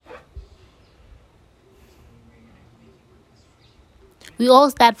We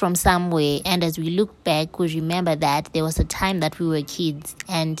all start from somewhere, and as we look back, we remember that there was a time that we were kids,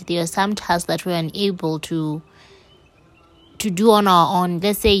 and there are some tasks that we were unable to do on our own.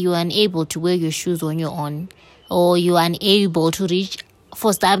 Let's say you were unable to wear your shoes on your own, or you were unable to reach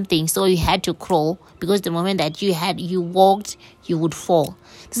for something, so you had to crawl, because the moment that you walked, you would fall.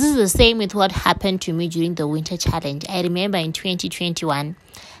 This is the same with what happened to me during the winter challenge. I remember in 2021,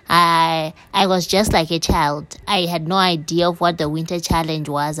 I was just like a child. I had no idea of what the winter challenge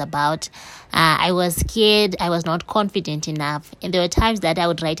was about. I was scared. I was not confident enough. And there were times that I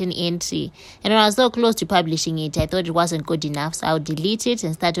would write an entry, and when I was so close to publishing it, I thought it wasn't good enough, so I would delete it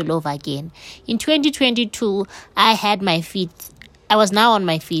and start all over again. In 2022, I had my feet. I was now on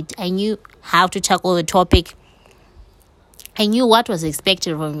my feet. I knew how to tackle the topic. I knew what was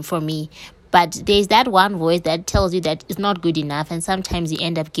expected from me. But there's that one voice that tells you that it's not good enough, and sometimes you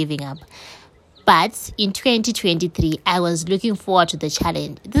end up giving up. But in 2023, I was looking forward to the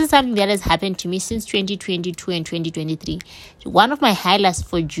challenge. This is something that has happened to me since 2022 and 2023. One of my highlights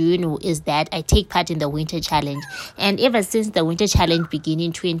for June is that I take part in the winter challenge. And ever since the winter challenge began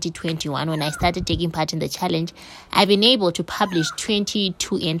in 2021, when I started taking part in the challenge, I've been able to publish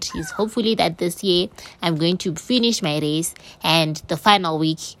 22 entries. Hopefully that this year I'm going to finish my race and the final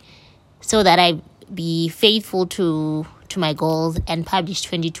week, so that I be faithful to my goals and publish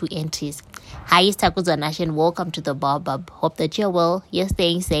 22 entries. Hi, it's Takuza Nation. Welcome to the Baobab. Hope that you're well, you're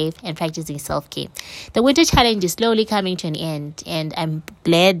staying safe, and practicing self-care. The winter challenge is slowly coming to an end, and I'm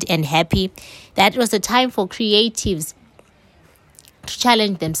glad and happy that it was a time for creatives to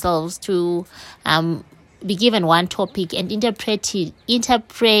challenge themselves, to be given one topic and interpret it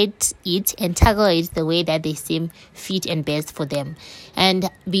and tackle it the way that they seem fit and best for them, and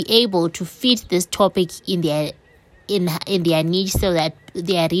be able to fit this topic in their niche, so that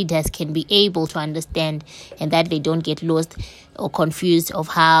their readers can be able to understand, and that they don't get lost or confused of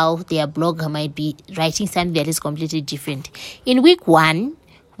how their blogger might be writing something that is completely different. In week 1,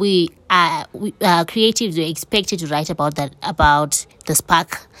 we creatives were expected to write about the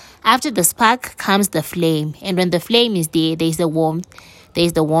spark. After the spark comes the flame, and when the flame is there, there's the warmth,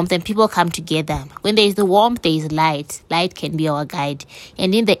 and people come together. When there is the warmth, there is light. Light can be our guide,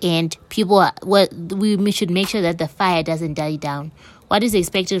 and in the end, we should make sure that the fire doesn't die down. What is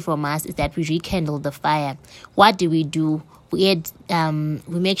expected from us is that we rekindle the fire. What do? We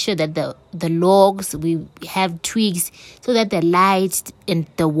make sure that the logs, we have twigs, so that the light and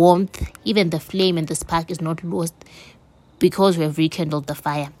the warmth, even the flame and the spark, is not lost, because we have rekindled the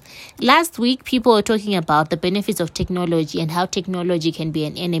fire. Last week, people were talking about the benefits of technology and how technology can be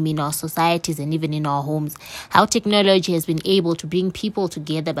an enemy in our societies and even in our homes. How technology has been able to bring people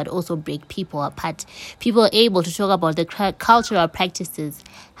together but also break people apart. People are able to talk about the cultural practices,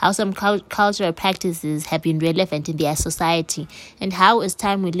 how some cultural practices have been relevant in their society, and how it's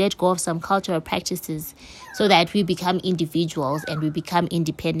time we let go of some cultural practices so that we become individuals and we become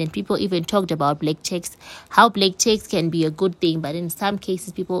independent. People even talked about black text, how black text can be a good thing, but in some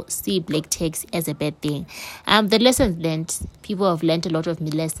cases people see black text as a bad thing. The lessons learned, people have learned a lot of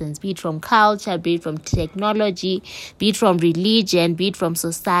lessons, be it from culture, be it from technology, be it from religion, be it from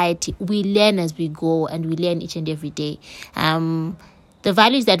society. We learn as we go, and we learn each and every day. The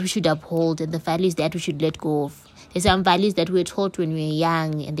values that we should uphold and the values that we should let go of. There's some values that we were taught when we were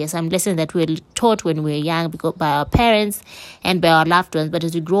young, and there's some lessons that we were taught when we were young by our parents and by our loved ones. But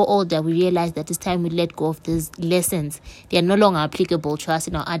as we grow older, we realize that it's time we let go of these lessons. They are no longer applicable to us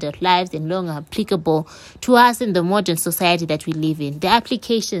in our adult lives. They're no longer applicable to us in the modern society that we live in. The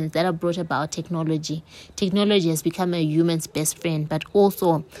applications that are brought about technology. Technology has become a human's best friend, but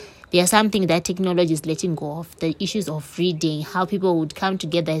also there's something that technology is letting go of, the issues of reading, how people would come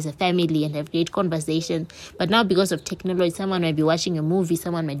together as a family and have great conversations. But now because of technology, someone might be watching a movie,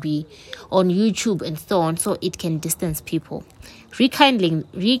 someone might be on YouTube and so on, so it can distance people. Rekindling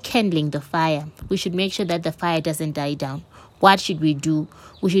the fire. We should make sure that the fire doesn't die down. What should we do?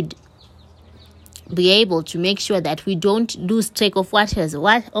 We should be able to make sure that we don't lose track of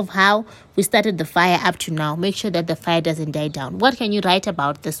how we started the fire up to now. Make sure that the fire doesn't die down. What can you write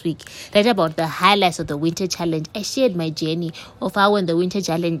about this week? Write about the highlights of the winter challenge. I shared my journey of how when the winter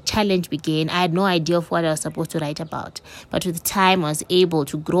challenge began, I had no idea of what I was supposed to write about. But with time, I was able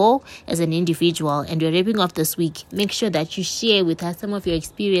to grow as an individual. And we're wrapping up this week. Make sure that you share with us some of your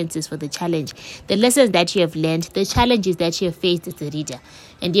experiences for the challenge, the lessons that you have learned, the challenges that you have faced as a reader.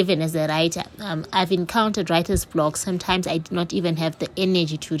 And even as a writer, I've encountered writer's blocks. Sometimes I do not even have the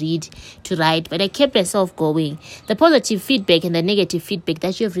energy to read write, but I kept myself going. The positive feedback and the negative feedback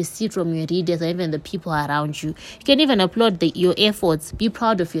that you have received from your readers or even the people around you, you can even applaud your efforts. Be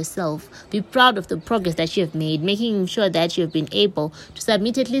proud of yourself. Be proud of the progress that you have made, making sure that you have been able to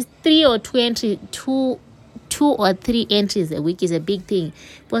submit at least 2 or 3 entries a week is a big thing,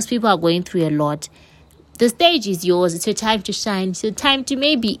 because people are going through a lot. The stage is yours. It's your time to shine. It's your time to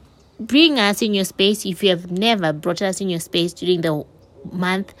maybe bring us in your space. If you have never brought us in your space during the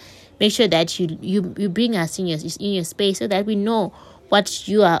month, make sure that you bring us in your space, so that we know what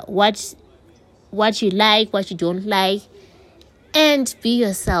you are, what you like, what you don't like, and be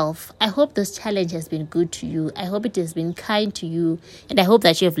yourself. I hope this challenge has been good to you. I hope it has been kind to you, and I hope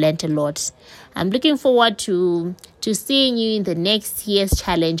that you have learned a lot. I'm looking forward to seeing you in the next year's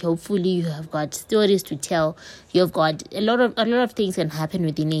challenge. Hopefully you have got stories to tell. You've got a lot of things can happen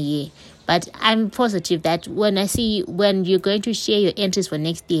within a year. But I'm positive that when you're going to share your entries for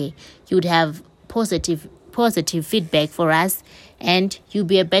next year, you would have positive feedback for us, and you'll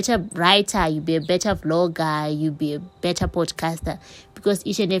be a better writer, you'll be a better vlogger, you'll be a better podcaster, because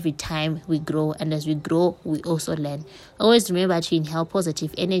each and every time we grow, and as we grow, we also learn. Always remember to inhale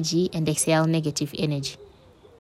positive energy and exhale negative energy.